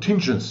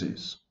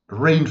 contingencies,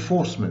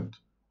 reinforcement,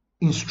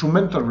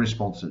 instrumental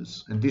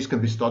responses, and these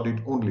can be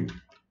studied only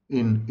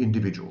in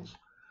individuals.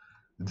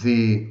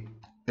 The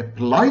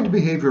applied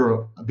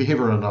behavior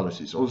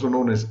analysis, also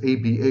known as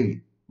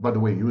ABA, by the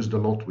way, used a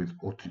lot with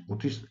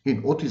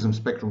autism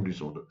spectrum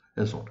disorder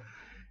and so on.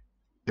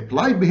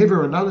 Applied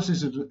behavior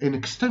analysis is an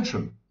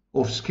extension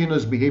of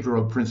Skinner's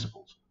behavioral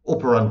principles,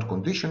 operant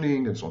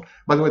conditioning and so on.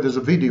 By the way, there's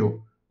a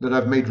video that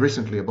I've made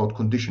recently about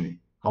conditioning,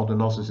 how the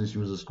narcissist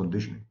uses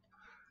conditioning.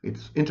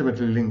 It's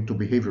intimately linked to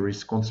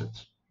behaviorist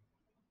concepts.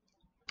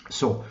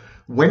 So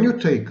when you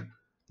take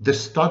the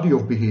study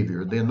of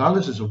behavior, the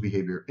analysis of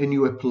behavior, and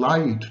you apply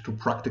it to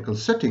practical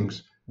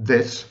settings,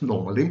 that's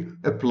normally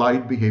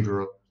applied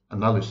behavioral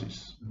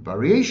analysis.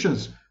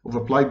 Variations of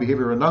applied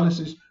behavior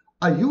analysis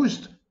are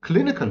used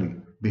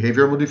clinically.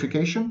 Behavior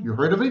modification, you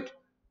heard of it?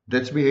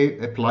 That's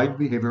applied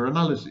behavior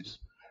analysis.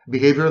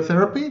 Behavioral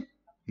therapy?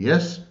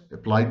 Yes,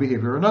 applied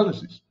behavior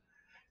analysis.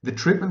 The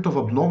treatment of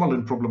abnormal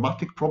and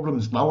problematic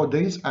problems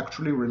nowadays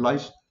actually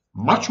relies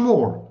much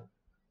more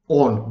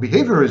on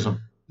behaviorism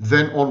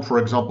than on, for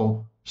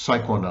example,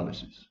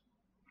 psychoanalysis.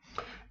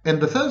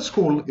 And the third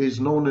school is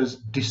known as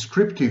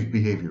descriptive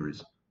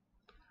behaviorism.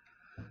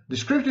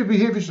 Descriptive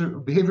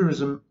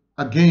behaviorism,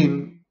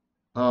 again,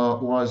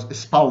 was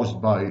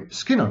espoused by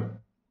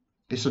Skinner.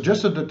 He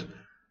suggested that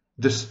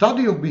the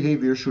study of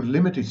behavior should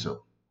limit itself,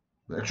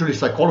 actually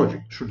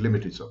psychology should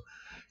limit itself,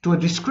 to a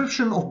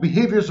description of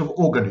behaviors of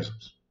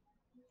organisms,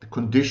 the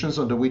conditions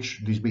under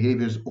which these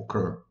behaviors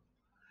occur,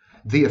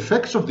 the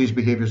effects of these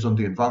behaviors on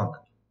the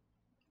environment.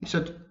 He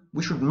said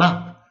we should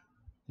map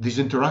these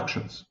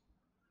interactions.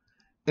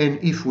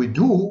 And if we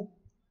do,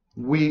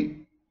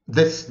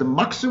 that's the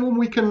maximum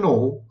we can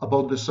know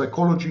about the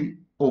psychology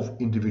of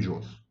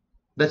individuals.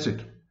 That's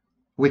it.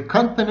 We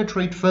can't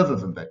penetrate further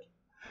than that.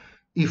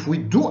 If we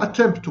do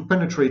attempt to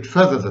penetrate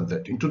further than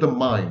that, into the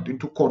mind,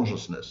 into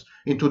consciousness,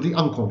 into the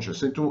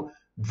unconscious,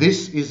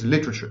 this is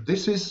literature,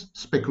 this is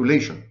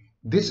speculation,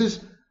 this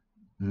is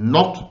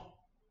not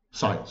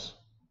science.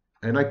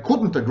 And I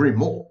couldn't agree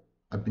more.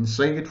 I've been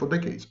saying it for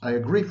decades. I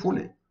agree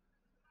fully.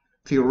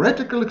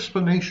 Theoretical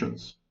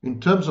explanations in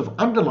terms of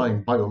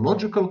underlying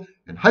biological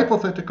and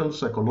hypothetical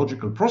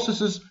psychological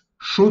processes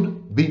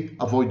should be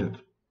avoided.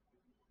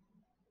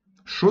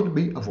 Should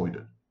be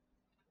avoided.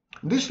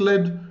 This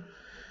led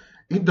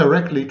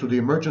indirectly to the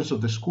emergence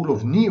of the school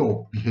of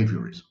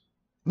neo-behaviorism.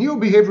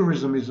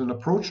 Neo-behaviorism is an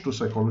approach to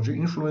psychology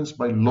influenced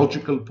by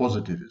logical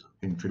positivism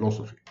in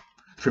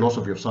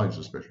philosophy of science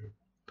especially.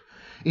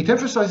 It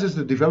emphasizes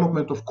the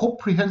development of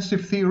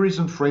comprehensive theories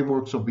and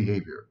frameworks of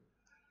behavior.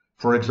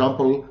 For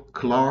example,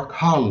 Clark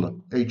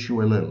Hull,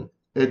 H-U-L-L,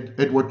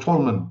 Edward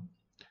Tolman.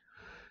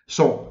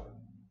 So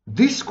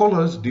these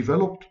scholars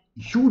developed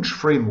huge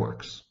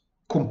frameworks,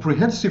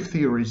 comprehensive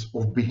theories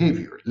of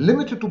behavior,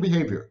 limited to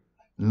behavior,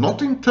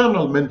 not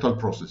internal mental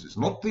processes,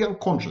 not the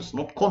unconscious,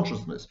 not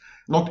consciousness,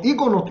 not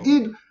ego, not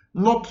id,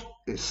 not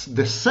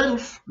the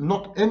self,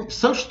 not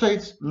self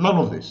states, none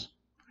of this.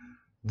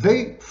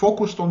 They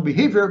focused on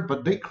behavior,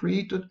 but they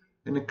created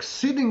an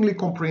exceedingly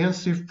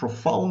comprehensive,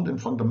 profound,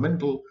 and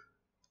fundamental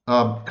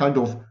kind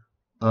of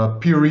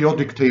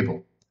periodic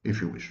table,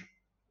 if you wish.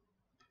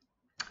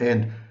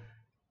 And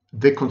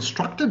they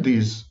constructed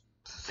these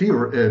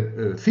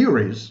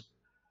theories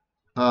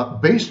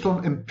based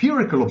on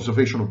empirical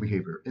observation of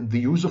behavior and the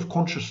use of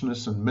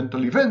consciousness and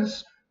mental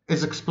events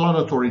as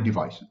explanatory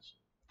devices.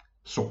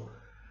 So,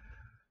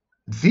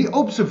 the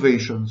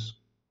observations,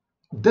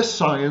 the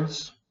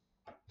science,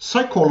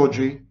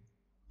 psychology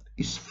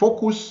is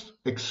focused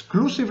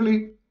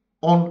exclusively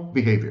on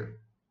behavior.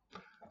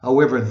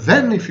 However,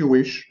 then, if you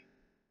wish,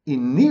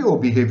 in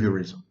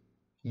neo-behaviorism,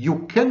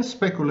 you can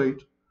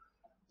speculate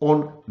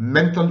on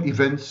mental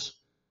events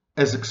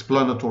as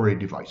explanatory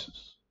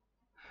devices.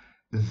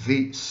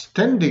 The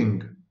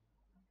standing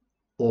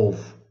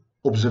of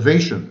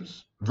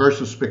observations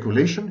versus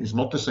speculation is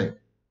not the same.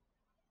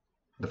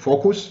 The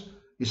focus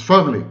is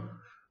firmly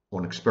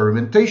on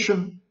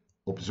experimentation,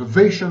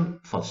 observation,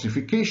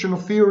 falsification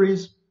of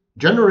theories,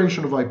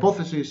 generation of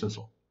hypotheses, and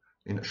so on.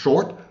 In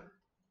short,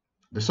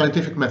 the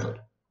scientific method.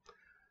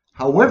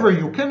 However,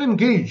 you can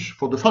engage,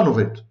 for the fun of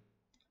it,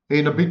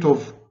 in a bit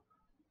of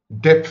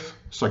depth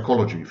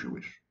psychology, if you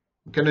wish.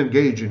 You can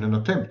engage in an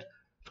attempt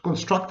to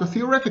construct a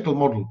theoretical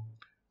model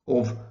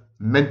of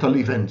mental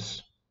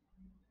events.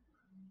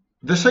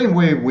 The same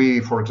way we,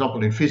 for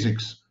example, in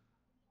physics,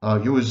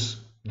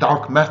 use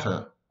dark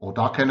matter or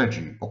dark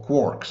energy or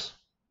quarks,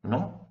 you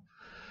know?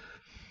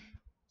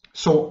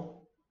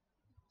 So,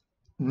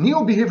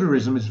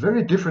 neo-behaviorism is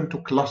very different to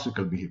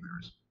classical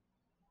behaviorism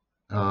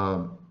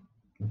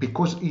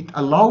because it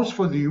allows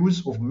for the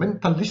use of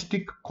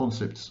mentalistic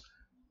concepts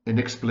and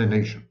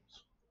explanations.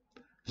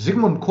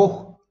 Sigmund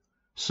Koch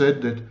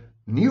said that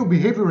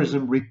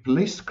neo-behaviorism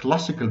replaced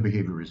classical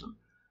behaviorism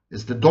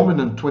as the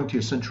dominant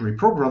 20th century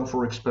program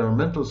for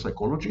experimental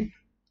psychology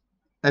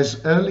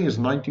as early as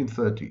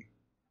 1930.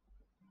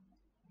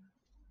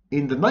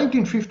 In the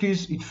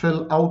 1950s, it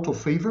fell out of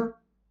favor,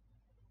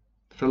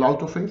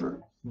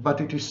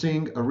 but it is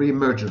seeing a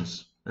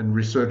reemergence and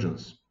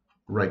resurgence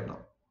right now.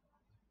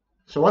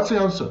 So what's the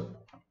answer?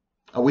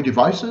 Are we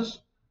devices?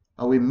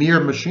 Are we mere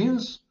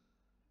machines?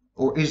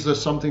 Or is there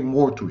something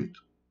more to it?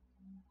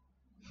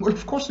 Well,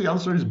 of course, the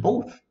answer is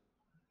both.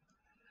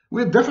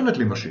 We're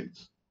definitely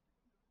machines.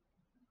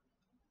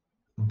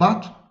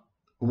 But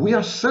we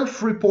are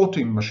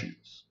self-reporting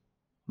machines.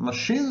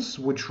 Machines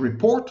which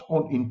report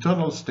on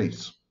internal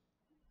states.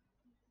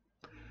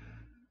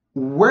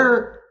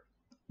 Where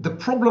the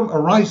problem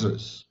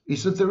arises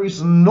is that there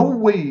is no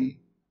way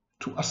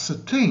to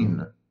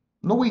ascertain,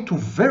 no way to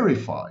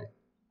verify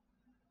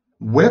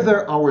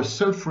whether our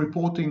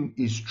self-reporting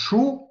is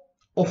true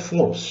or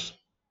false.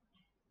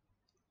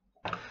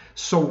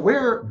 So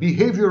where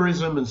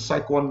behaviorism and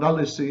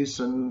psychoanalysis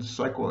and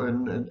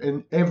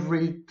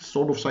every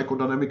sort of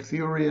psychodynamic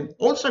theory and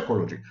all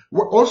psychology,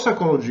 where all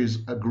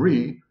psychologists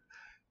agree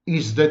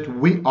is that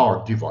we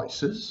are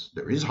devices.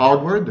 There is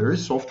hardware, there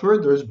is software,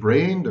 there is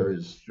brain, there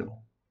is,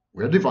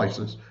 we're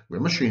devices,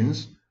 we're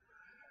machines.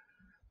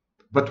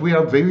 But we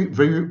are very,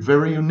 very,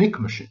 very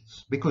unique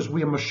machines because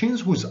we are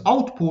machines whose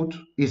output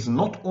is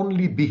not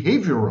only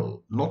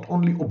behavioral, not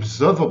only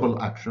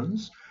observable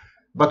actions,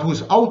 but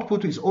whose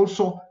output is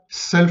also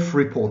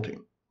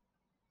self-reporting.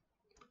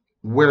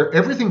 Where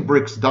everything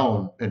breaks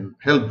down and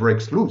hell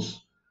breaks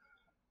loose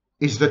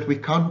is that we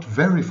can't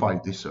verify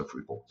these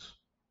self-reports.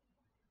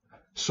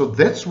 So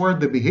that's where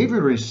the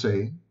behaviorists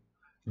say,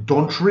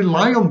 don't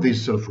rely on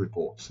these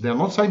self-reports. They are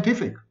not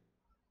scientific.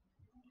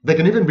 They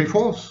can even be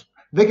false.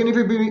 They can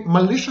even be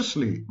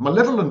maliciously,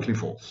 malevolently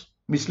false,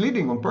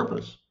 misleading on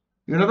purpose.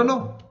 You never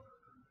know.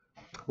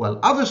 While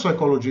other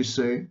psychologists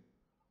say,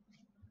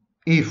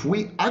 if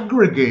we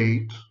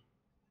aggregate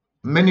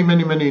many,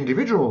 many, many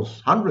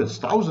individuals, hundreds,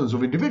 thousands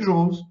of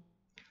individuals,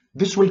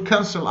 this will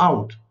cancel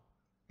out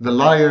the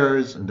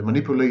liars and the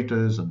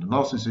manipulators and the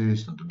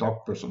narcissists and the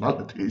dark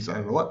personalities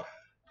and what,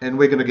 and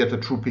we're going to get a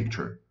true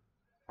picture.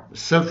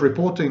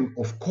 Self-reporting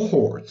of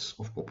cohorts,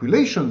 of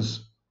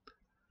populations,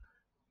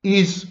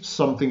 is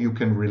something you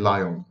can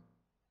rely on.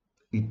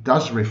 It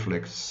does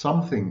reflect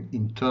something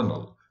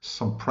internal,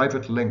 some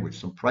private language,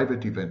 some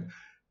private event.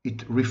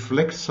 It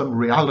reflects some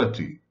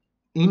reality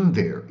in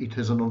there. It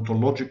has an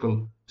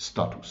ontological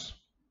status.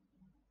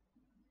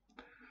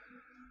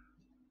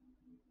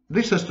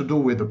 This has to do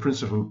with the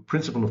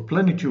principle of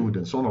plenitude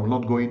and so on. I will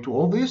not go into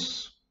all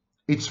this.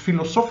 It's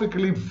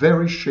philosophically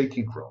very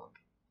shaky ground,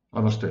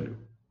 I must tell you.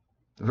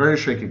 Very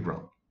shaky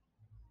ground.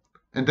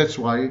 And that's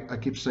why I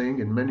keep saying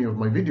in many of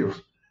my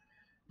videos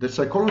that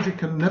psychology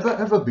can never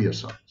ever be a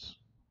science.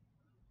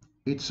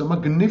 It's a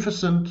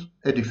magnificent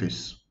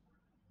edifice,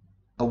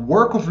 a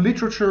work of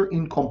literature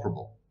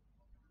incomparable.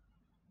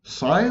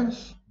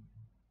 Science,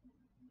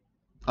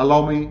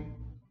 allow me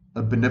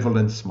a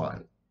benevolent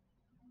smile.